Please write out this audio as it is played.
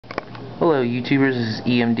Hello YouTubers, this is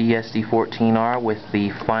EMDSD14R with the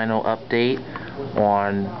final update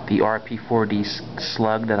on the RP-4D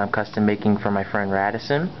slug that I'm custom making for my friend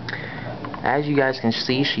Radisson. As you guys can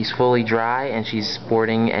see, she's fully dry and she's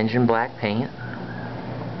sporting engine black paint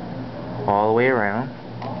all the way around.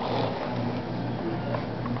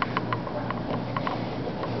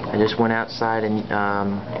 I just went outside and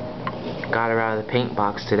got her out of the paint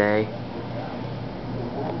box today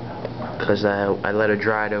because I let her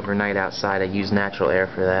dry it overnight outside. I used natural air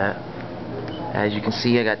for that. As you can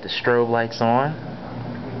see, I got the strobe lights on.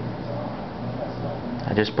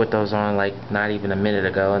 I just put those on like not even a minute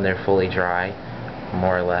ago and they're fully dry,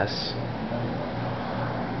 more or less.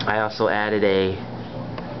 I also added a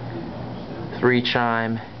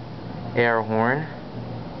 3-chime air horn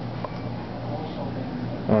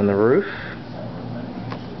on the roof,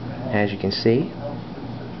 as you can see.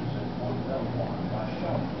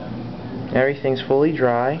 Everything's fully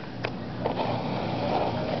dry.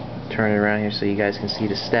 Turn it around here so you guys can see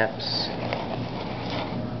the steps.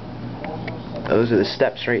 Those are the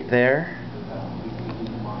steps right there.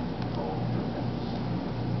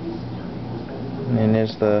 And then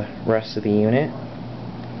there's the rest of the unit.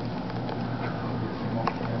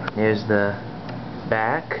 There's the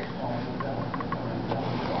back.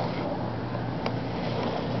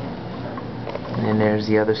 And then there's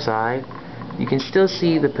the other side. You can still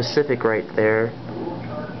see the Pacific right there,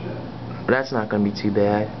 but that's not going to be too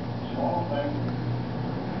bad.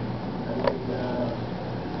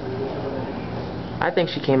 I think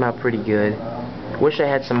she came out pretty good. Wish I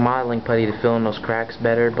had some modeling putty to fill in those cracks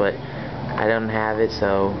better, but I don't have it,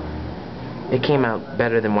 so it came out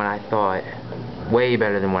better than what I thought. Way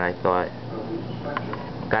better than what I thought.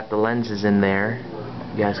 Got the lenses in there.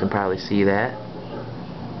 You guys can probably see that.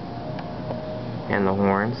 And the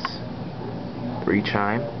horns.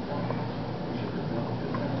 3-chime.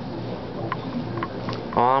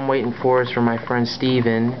 All I'm waiting for is for my friend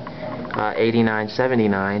Steven,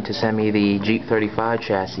 8979, to send me the Jeep 35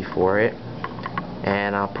 chassis for it,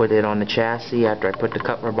 and I'll put it on the chassis after I put the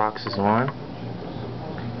cover boxes on,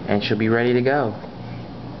 and she'll be ready to go.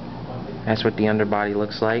 That's what the underbody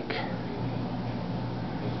looks like.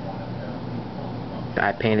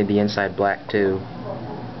 I painted the inside black too,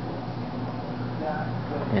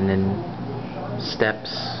 and then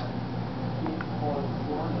steps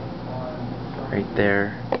right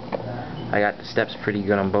there. I got the steps pretty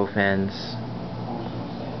good on both ends.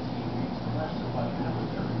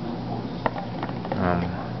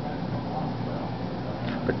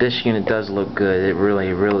 But this unit does look good. It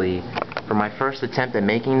really, for my first attempt at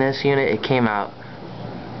making this unit, it came out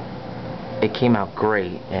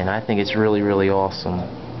great, and I think it's really awesome.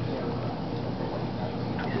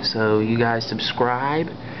 So you guys subscribe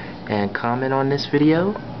and comment on this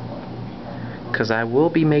video, because I will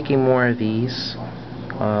be making more of these.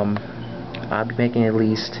 I'll be making at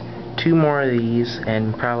least 2 more of these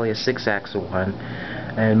and probably a 6-axle one.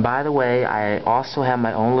 And by the way, I also have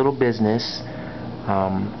my own little business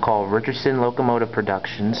called Richardson Locomotive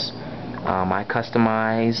Productions. I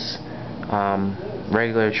customize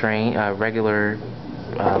regular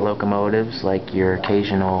locomotives like your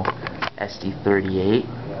occasional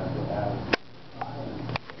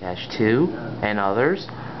SD38-2 and others.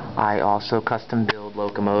 I also custom build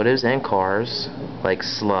locomotives and cars like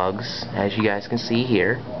slugs, as you guys can see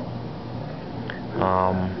here.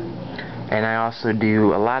 And I also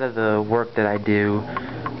do a lot of the work that I do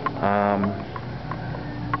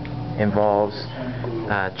involves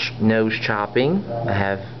nose chopping. I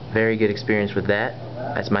have very good experience with that.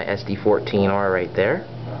 That's my SD14R right there,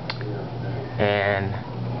 and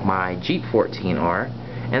my Jeep 14R.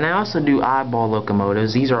 And I also do oddball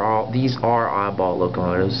locomotives. These are oddball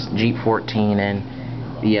locomotives, Jeep 14 and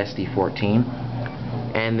the SD14.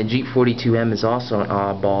 And the Jeep 42M is also an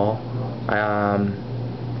oddball.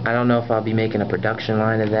 I don't know if I'll be making a production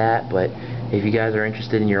line of that, but if you guys are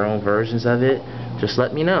interested in your own versions of it, just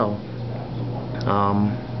let me know.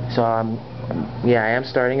 So I am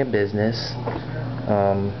starting a business,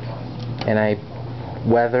 and I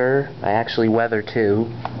actually weather too.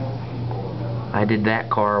 I did that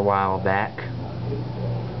car a while back.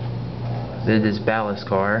 Did this ballast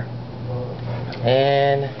car,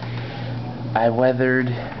 and I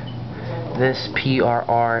weathered this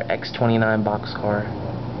PRR X29 boxcar,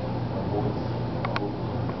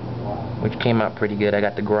 which came out pretty good. I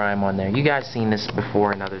got the grime on there. You guys seen this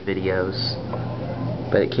before in other videos,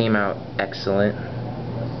 but it came out excellent.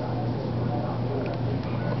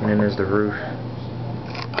 And then there's the roof.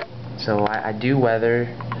 So I do weather.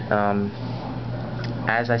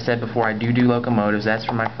 As I said before, I do locomotives. That's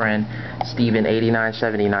for my friend Steven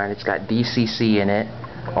 8979. It's got DCC in it.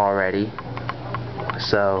 already.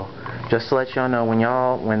 So just to let y'all know, when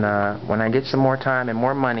I get some more time and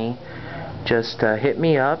more money, just hit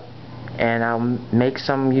me up and I'll make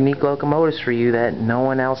some unique locomotives for you that no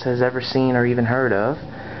one else has ever seen or even heard of.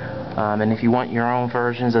 And if you want your own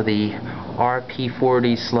versions of the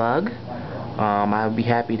RP-4D slug, I would be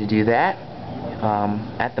happy to do that.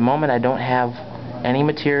 At the moment I don't have any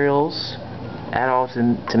materials at all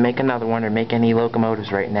to make another one or make any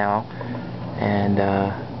locomotives right now, and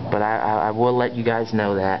but I will let you guys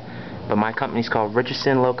know that. But my company's called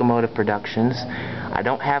Richardson Locomotive Productions. I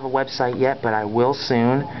don't have a website yet, but I will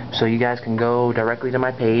soon, so you guys can go directly to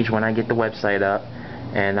my page when I get the website up,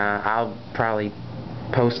 and I'll probably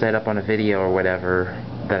post that up on a video or whatever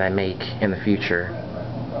that I make in the future.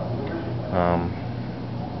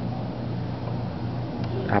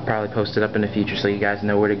 I'll probably post it up in the future so you guys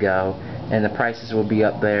know where to go, and the prices will be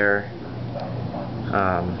up there,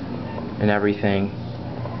 and everything.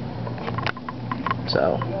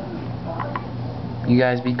 So you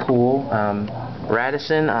guys be cool.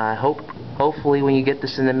 Radisson, hopefully when you get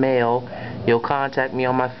this in the mail, you'll contact me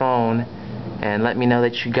on my phone and let me know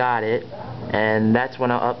that you got it, and that's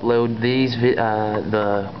when I'll upload these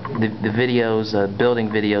the videos, building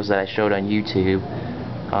videos that I showed on YouTube,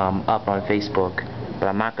 up on Facebook. But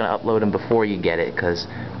I'm not going to upload them before you get it, because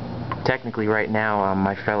technically right now,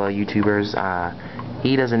 my fellow YouTubers,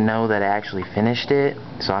 he doesn't know that I actually finished it,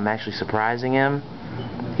 so I'm actually surprising him.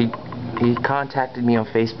 He contacted me on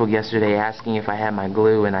Facebook yesterday asking if I had my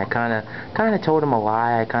glue, and I kind of told him a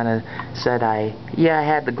lie. I kind of said yeah, I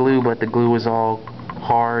had the glue, but the glue was all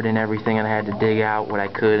hard and everything, and I had to dig out what I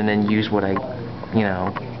could and then use what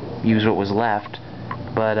use what was left.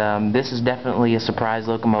 But this is definitely a surprise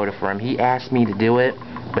locomotive for him. He asked me to do it,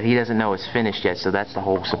 but he doesn't know it's finished yet, so that's the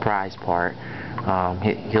whole surprise part.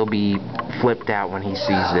 He'll be flipped out when he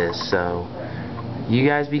sees this. So you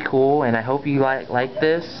guys be cool, and I hope you like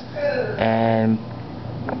this, and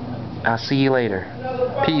I'll see you later.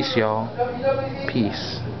 Peace, y'all.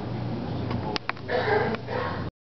 Peace.